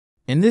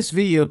In this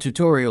video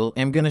tutorial,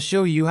 I'm going to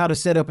show you how to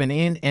set up an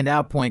in and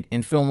out point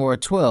in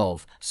Filmora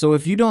 12. So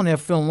if you don't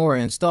have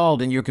Filmora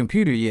installed in your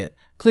computer yet,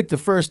 click the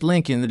first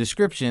link in the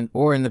description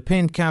or in the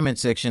pinned comment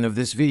section of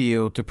this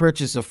video to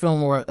purchase a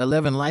Filmora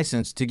 11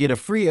 license to get a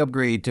free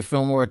upgrade to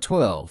Filmora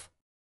 12.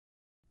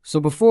 So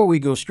before we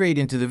go straight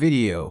into the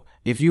video,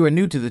 if you are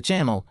new to the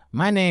channel,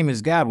 my name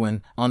is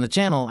Godwin. On the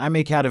channel, I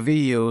make how-to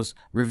videos,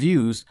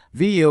 reviews,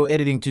 video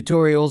editing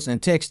tutorials,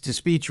 and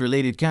text-to-speech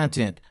related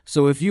content.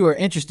 So if you are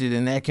interested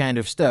in that kind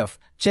of stuff,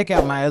 check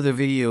out my other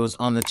videos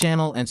on the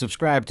channel and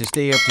subscribe to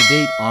stay up to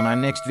date on our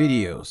next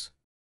videos.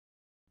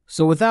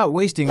 So without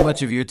wasting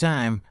much of your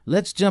time,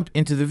 let's jump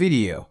into the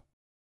video.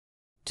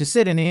 To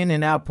set an in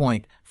and out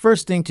point,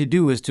 first thing to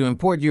do is to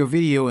import your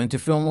video into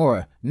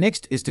Filmora.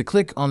 Next is to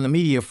click on the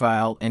media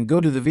file and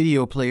go to the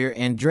video player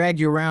and drag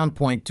your round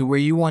point to where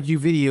you want your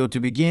video to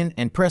begin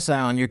and press I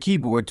on your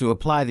keyboard to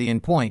apply the in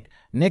point.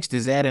 Next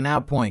is add an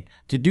out point.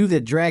 To do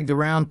that, drag the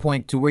round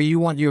point to where you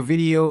want your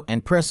video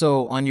and press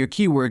O on your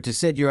keyword to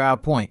set your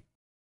out point.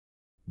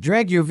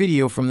 Drag your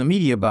video from the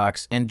media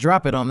box and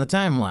drop it on the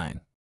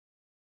timeline.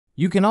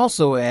 You can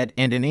also add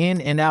an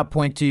in and out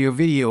point to your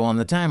video on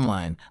the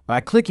timeline by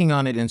clicking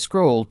on it and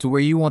scroll to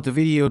where you want the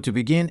video to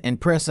begin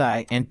and press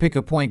I and pick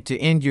a point to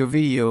end your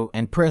video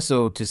and press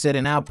O to set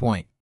an out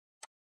point.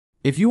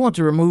 If you want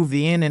to remove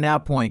the in and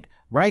out point,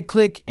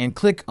 right-click and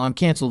click on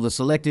Cancel the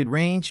selected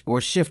range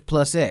or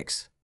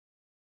Shift+X.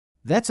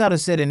 That's how to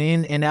set an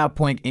in and out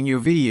point in your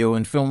video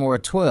in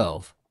Filmora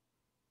 12.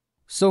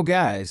 So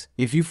guys,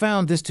 if you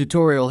found this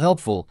tutorial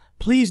helpful,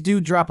 please do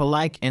drop a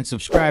like and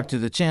subscribe to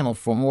the channel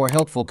for more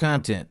helpful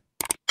content.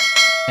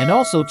 And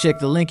also check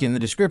the link in the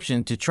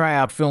description to try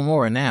out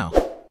Filmora now.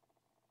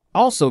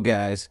 Also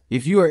guys,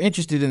 if you are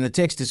interested in the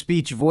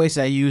text-to-speech voice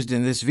I used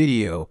in this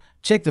video,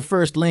 check the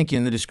first link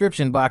in the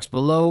description box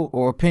below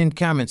or pinned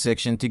comment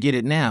section to get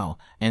it now.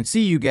 And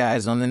see you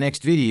guys on the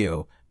next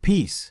video.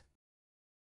 Peace.